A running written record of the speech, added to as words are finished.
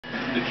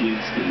The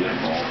kids can get a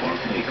ballpark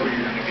makeover.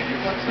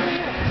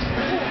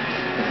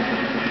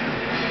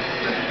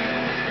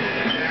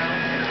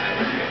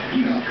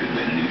 You could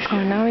win a new ship.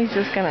 Oh, now he's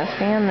just gonna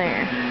stand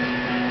there.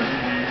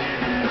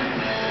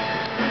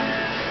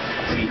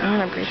 I'm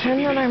gonna pretend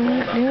that I'm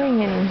not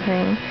doing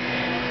anything.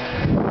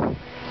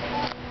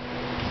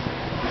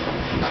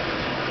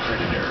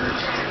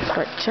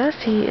 But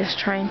Jesse is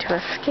trying to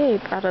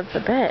escape out of the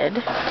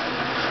bed.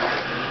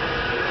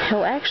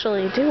 He'll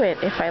actually do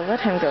it if I let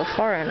him go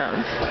far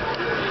enough.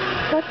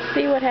 Let's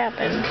see what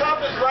happens. This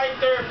cup is right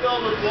there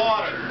filled with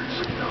water.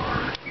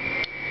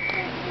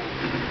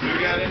 We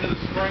got into the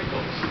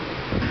sprinkles.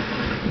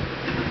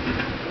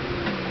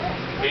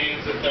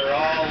 Means that they're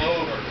all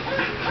over.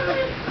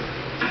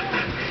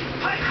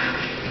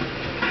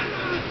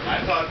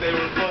 I thought they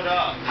were put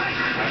up.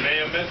 I may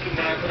have missed them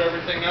when I put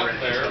everything up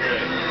there,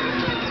 but...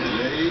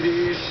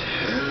 Ladies,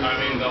 I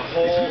mean, the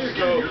whole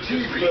stove is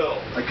filled.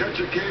 I cut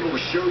your cable to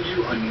show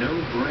you a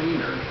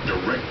no-brainer.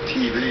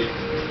 DirecTV.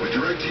 With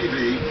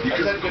DirecTV, you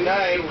can said good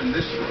night. show in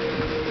this room,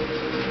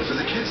 so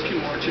the kids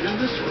can watch it in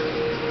this room.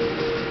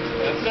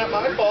 That's not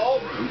my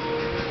fault.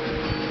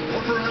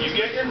 Or perhaps You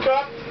get your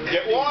cup,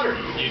 get water.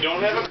 You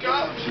don't have a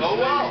cup, oh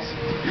well.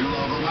 You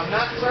love them. I'm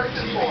not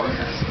searching for it.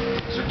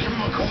 So give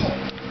them a call.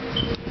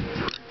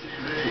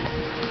 DirecTV.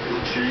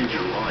 It'll change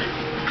your life.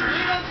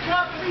 This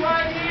cup is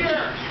right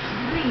here.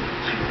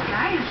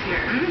 Guy is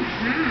here.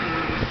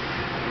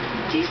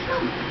 Do you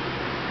smell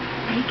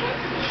bacon?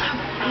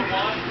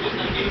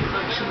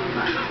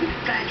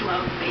 Guys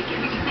love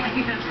bacon.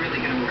 That's really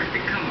gonna work.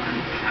 Come on.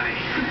 Hi.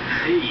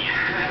 Hey,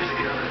 how's it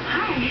going?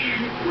 Hi.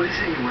 What is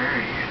it you're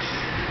wearing?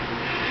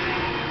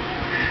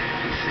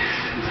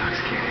 It's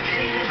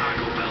intoxicating.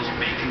 Taco Bell's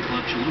Bacon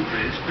Club Chalupa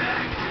is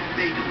back.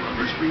 Bacon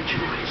lovers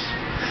rejoice.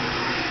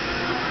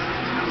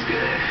 Smells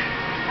good.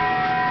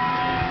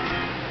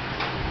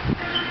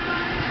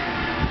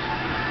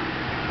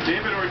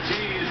 David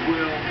Ortiz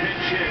will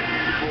pinch hit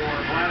for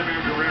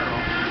Vladimir Guerrero.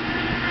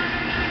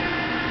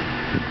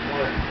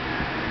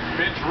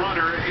 Pinch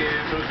runner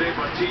is Jose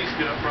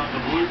Bautista from the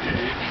Blue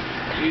Jays.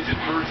 He's in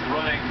first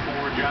running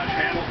for Josh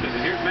Hamilton.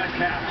 And here's Matt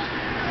Capps.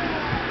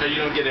 So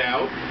you don't get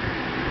out?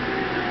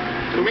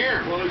 Come here.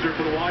 Closer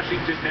for the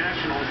Washington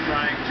Nationals,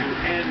 trying to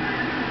end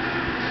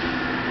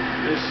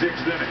this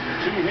sixth inning.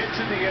 2 hits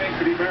in the inning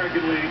for the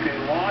American League. They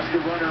lost a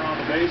runner on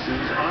the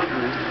bases,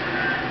 Andrews.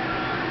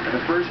 And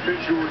the first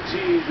pitch to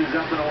Ortiz is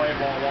up and away,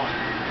 ball 1.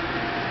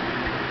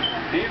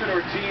 David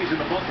Ortiz in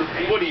the month of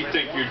April. What do you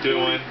think you're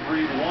doing?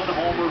 1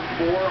 homer,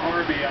 4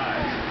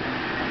 RBIs.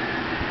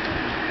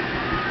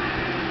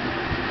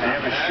 They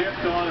have a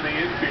shift on in the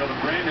infield.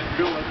 Brandon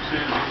Phillips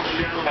is in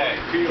shallow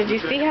field. Did you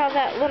see how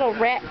that little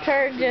rat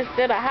turd just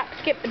did a hop,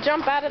 skip, a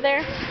jump out of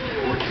there?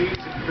 Ortiz,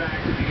 in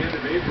fact, at the end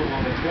of April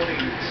on the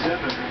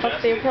 27th.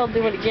 Let's see if he'll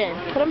do it again.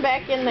 Put him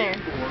back in there.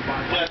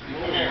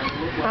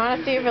 I want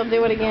to see if he'll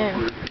do it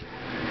again.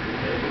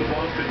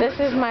 This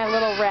is my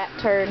little rat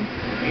turd.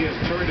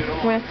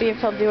 I'm going to see if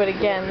he'll do it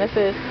again. This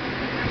is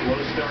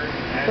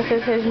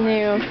his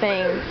new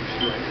thing.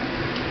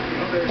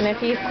 And if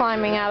he's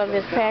climbing out of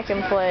his pack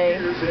and play,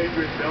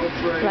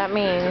 that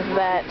means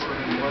that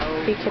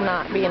he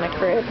cannot be in a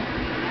crib.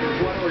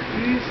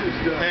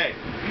 Hey,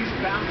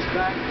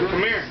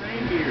 come here.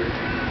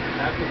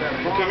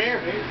 Come here.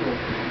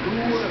 Who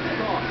would have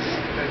thought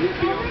that he'd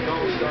be on the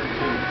All-Star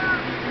team?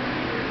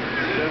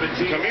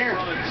 17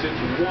 runs since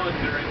 1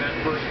 during that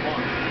first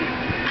month.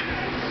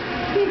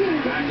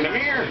 Come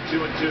here.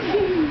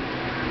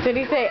 2-2. Did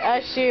he say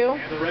you?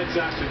 And the Red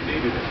Sox have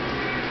needed it.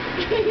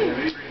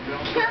 Adrian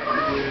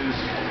Beltre is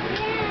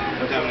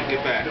a Dominic,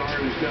 get back.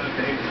 Who's done a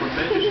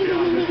tremendous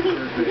job at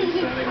third base,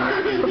 signing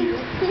a big deal.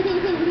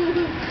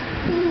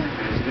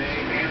 As they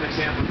and the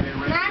Tampa Bay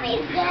Rays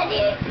will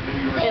be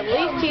At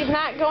least he's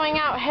not going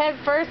out head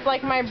first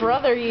like my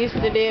brother used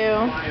to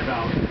do.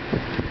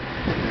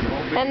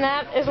 And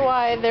that is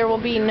why there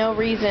will be no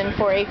reason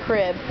for a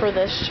crib for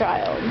this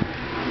child.